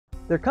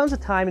There comes a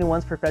time in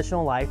one's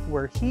professional life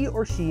where he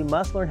or she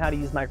must learn how to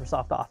use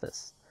Microsoft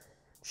Office.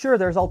 Sure,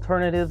 there's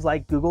alternatives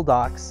like Google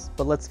Docs,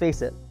 but let's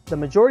face it, the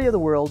majority of the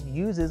world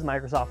uses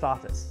Microsoft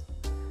Office.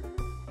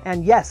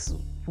 And yes,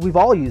 we've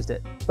all used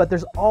it, but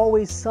there's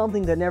always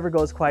something that never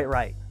goes quite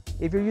right.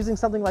 If you're using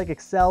something like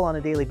Excel on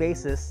a daily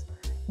basis,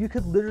 you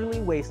could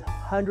literally waste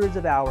hundreds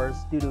of hours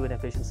due to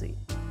inefficiency.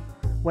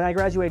 When I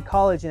graduated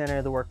college and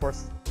entered the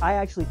workforce, I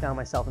actually found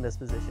myself in this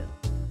position.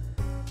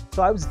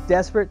 So I was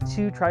desperate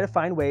to try to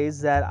find ways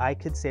that I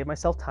could save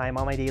myself time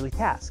on my daily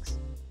tasks.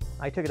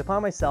 I took it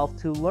upon myself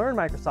to learn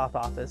Microsoft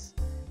Office,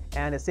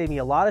 and it saved me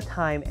a lot of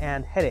time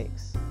and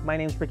headaches. My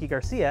name is Ricky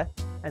Garcia,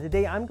 and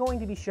today I'm going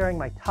to be sharing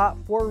my top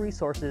 4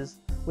 resources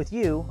with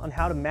you on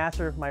how to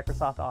master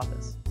Microsoft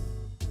Office.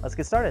 Let's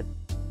get started.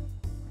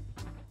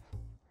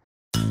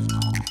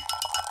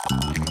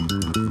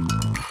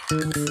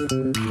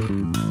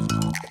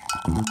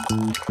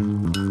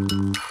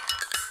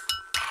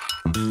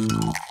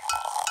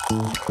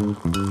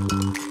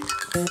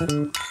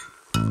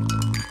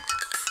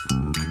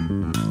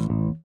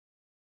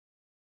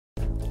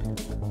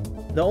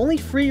 The only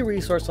free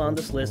resource on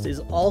this list is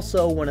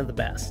also one of the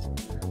best.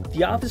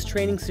 The Office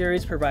Training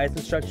Series provides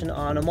instruction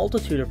on a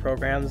multitude of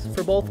programs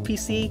for both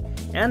PC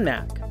and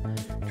Mac.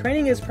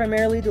 Training is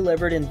primarily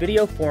delivered in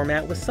video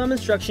format with some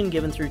instruction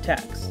given through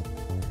text.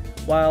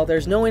 While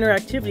there's no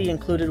interactivity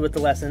included with the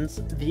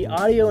lessons, the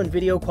audio and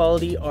video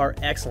quality are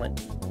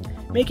excellent,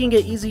 making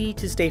it easy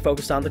to stay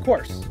focused on the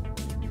course.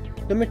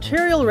 The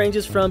material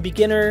ranges from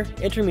beginner,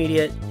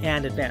 intermediate,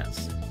 and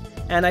advanced,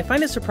 and I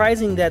find it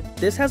surprising that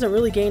this hasn't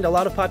really gained a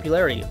lot of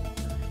popularity.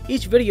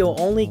 Each video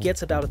only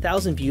gets about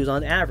 1,000 views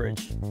on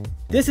average.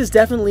 This is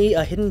definitely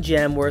a hidden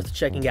gem worth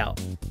checking out.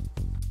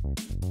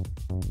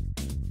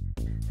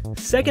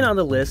 Second on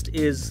the list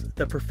is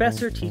the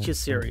Professor Teaches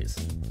series.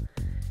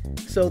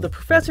 So the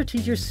Professor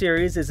Teaches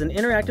series is an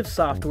interactive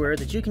software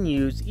that you can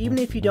use even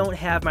if you don't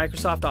have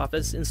Microsoft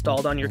Office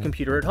installed on your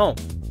computer at home.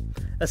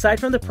 Aside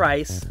from the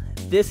price,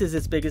 this is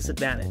its biggest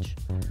advantage.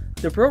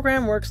 The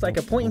program works like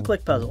a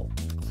point-and-click puzzle.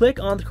 Click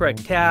on the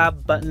correct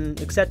tab, button,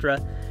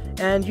 etc.,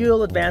 and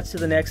you'll advance to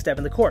the next step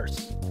in the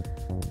course.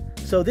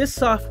 So this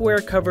software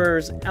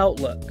covers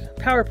Outlook,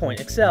 PowerPoint,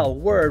 Excel,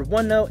 Word,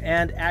 OneNote,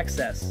 and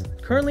Access.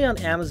 Currently on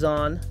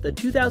Amazon, the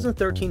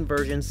 2013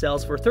 version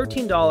sells for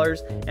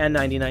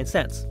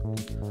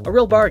 $13.99. A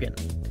real bargain.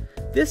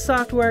 This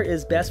software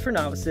is best for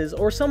novices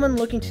or someone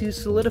looking to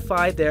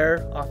solidify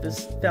their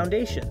Office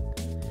foundation.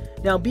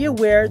 Now be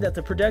aware that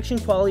the production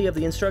quality of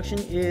the instruction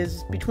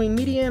is between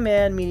medium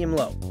and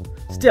medium-low.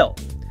 Still,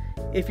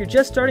 if you're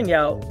just starting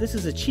out, this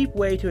is a cheap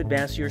way to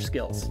advance your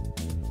skills.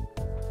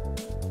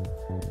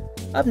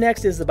 Up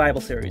next is the Bible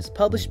series,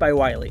 published by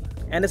Wiley,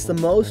 and it's the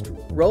most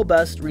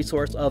robust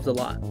resource of the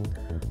lot.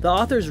 The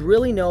authors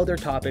really know their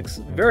topics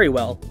very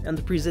well, and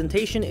the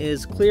presentation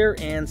is clear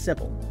and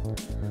simple.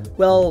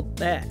 Well,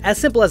 as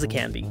simple as it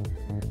can be.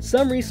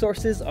 Some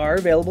resources are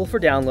available for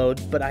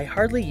download, but I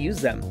hardly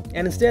use them,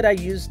 and instead I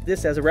use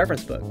this as a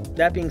reference book.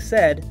 That being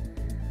said,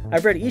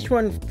 I've read each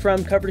one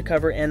from cover to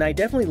cover, and I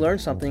definitely learned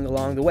something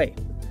along the way.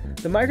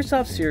 The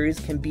Microsoft series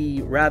can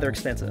be rather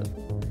expensive.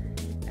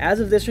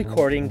 As of this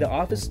recording, the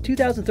Office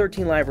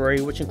 2013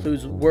 library, which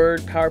includes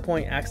Word,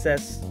 PowerPoint,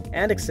 Access,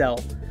 and Excel,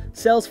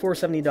 sells for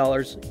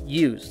 $70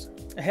 used.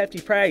 A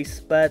hefty price,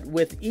 but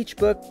with each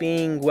book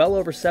being well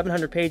over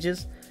 700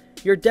 pages,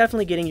 you're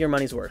definitely getting your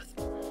money's worth.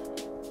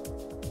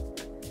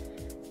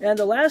 And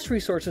the last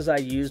resources I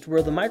used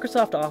were the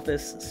Microsoft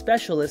Office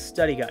Specialist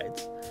Study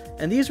Guides.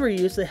 And these were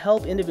used to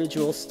help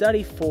individuals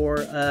study for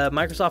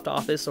Microsoft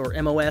Office or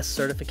MOS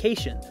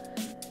certification.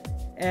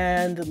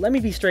 And let me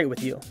be straight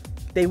with you.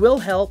 They will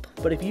help,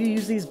 but if you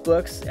use these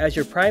books as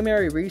your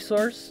primary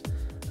resource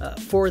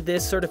for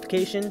this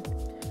certification,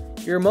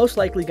 you're most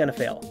likely going to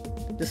fail.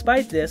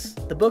 Despite this,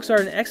 the books are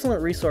an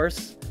excellent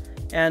resource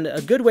and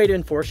a good way to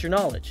enforce your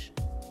knowledge.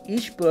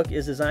 Each book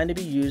is designed to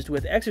be used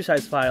with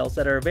exercise files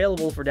that are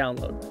available for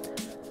download.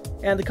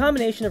 And the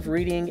combination of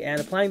reading and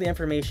applying the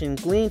information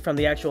gleaned from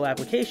the actual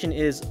application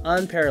is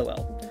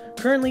unparalleled.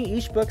 Currently,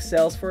 each book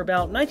sells for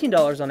about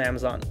 $19 on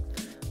Amazon.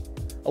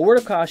 A word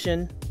of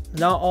caution,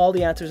 not all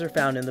the answers are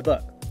found in the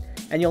book,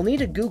 and you'll need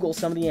to Google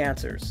some of the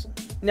answers.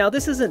 Now,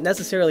 this isn't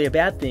necessarily a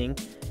bad thing,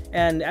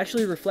 and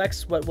actually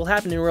reflects what will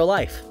happen in real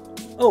life.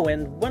 Oh,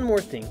 and one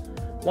more thing.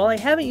 While I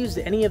haven't used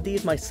any of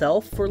these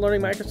myself for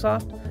learning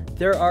Microsoft,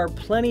 there are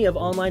plenty of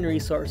online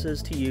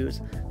resources to use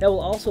that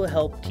will also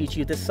help teach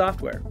you this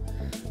software.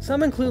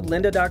 Some include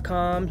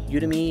lynda.com,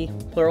 Udemy,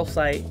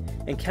 Pluralsight,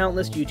 and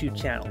countless YouTube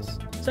channels,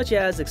 such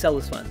as Excel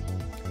is Fun.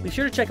 Be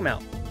sure to check them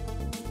out.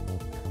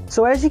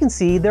 So as you can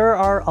see, there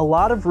are a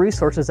lot of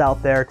resources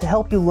out there to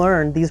help you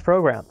learn these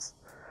programs.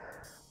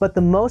 But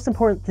the most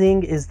important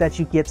thing is that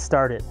you get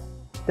started.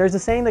 There's a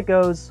saying that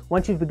goes,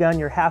 once you've begun,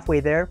 you're halfway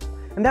there,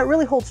 and that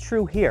really holds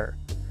true here.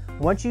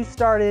 Once you've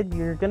started,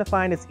 you're going to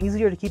find it's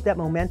easier to keep that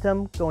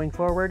momentum going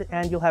forward,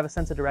 and you'll have a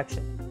sense of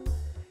direction.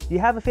 Do you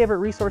have a favorite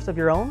resource of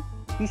your own?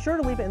 Be sure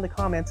to leave it in the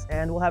comments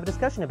and we'll have a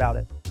discussion about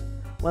it.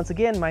 Once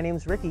again, my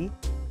name's Ricky.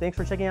 Thanks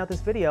for checking out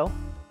this video,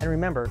 and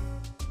remember,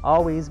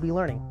 always be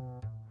learning.